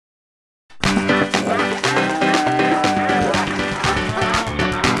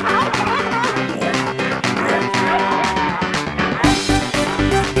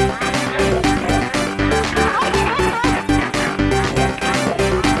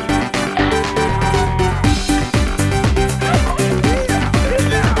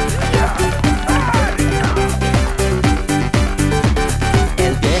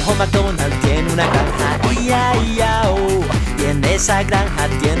esa granja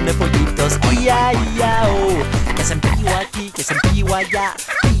tiene pollitos, I-A-I-A-O. Que hacen pío aquí, que hacen pío allá,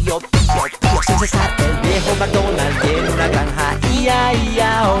 pío, pío, pío. Sin cesar, el viejo McDonald tiene una granja,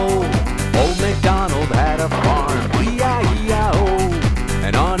 I-A-I-A-O. Old MacDonald had a farm, E-I-E-I-O.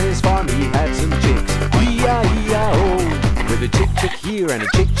 And on his farm he had some chicks, E-I-E-I-O. With a chick here and a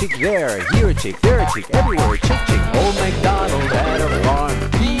chick there, here a chick, there a chick, everywhere a chick. Old MacDonald had a farm,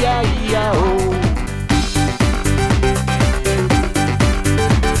 E-I-E-I-O.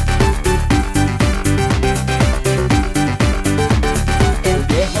 El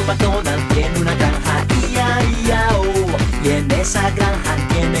viejo McDonald tiene una granja, I-A-I-A-O. Y en esa granja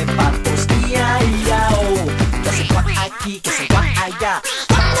tiene patos, I-A-I-A-O. Que hacen cuac aquí, que hacen cuac allá.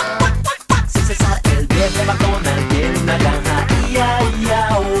 Sin cesar, el viejo McDonald tiene una granja,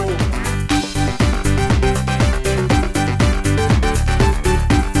 I-A-I-A-O.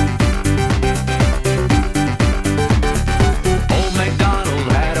 Old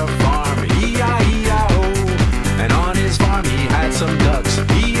MacDonald had a farm, E-I-E-I-O. And on his farm he had some ducks,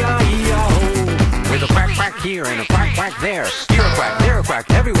 E-I-E-I-O. With a quack quack here and a quack quack there, here a quack, there a quack,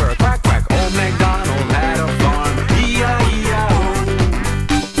 everywhere a quack quack. Old MacDonald had a farm, E-I-E-I-O.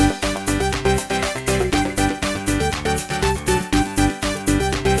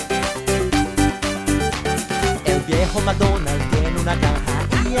 El viejo McDonald tiene una granja,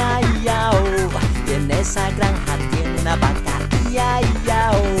 I-A-I-A-O. Y en esa granja tiene una vaca,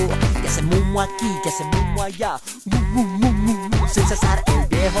 I-A-I-A-O. Que hace mumu aquí, que hace mumu allá, mu, mu, mu, mu, mu. Sin cesar, el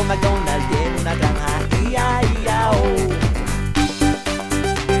viejo McDonald tiene una granja, I-A-I-A-O.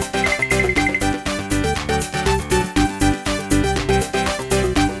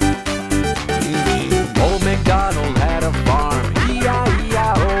 Old MacDonald had a farm,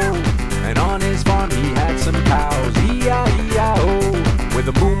 E-I-E-I-O. And on his farm he had some cows, E-I-E-I-O. With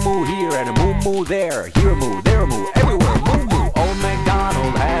a moo-moo here and a moo-moo there, here a moo, there a moo, everywhere a moo-moo. Old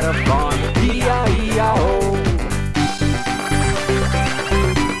MacDonald had a farm, E-I-E-I-O.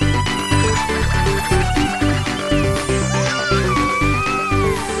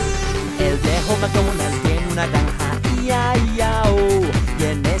 El viejo McDonald tiene una granja, I-A-I-A-O. Y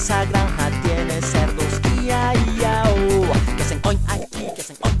en esa granja tiene cerdos, I-A-I-A-O. Que hacen oin aquí, que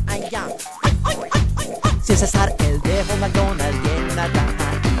hacen oin allá, oin, oin, oin, oin, oin. Sin cesar, el viejo McDonald tiene una granja,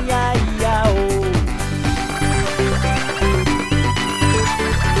 I-A-I-A-O.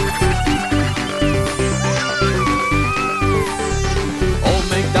 Old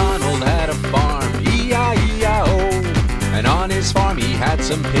MacDonald had a farm, E-I-E-I-O. And on his farm he had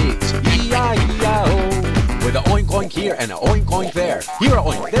some pigs, E-I-E-I-O. With a oink oink here and a oink oink there, here a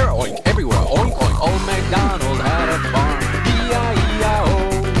oink, there a oink, everywhere a oink oink. Old MacDonald had a farm, E-I-E-I-O.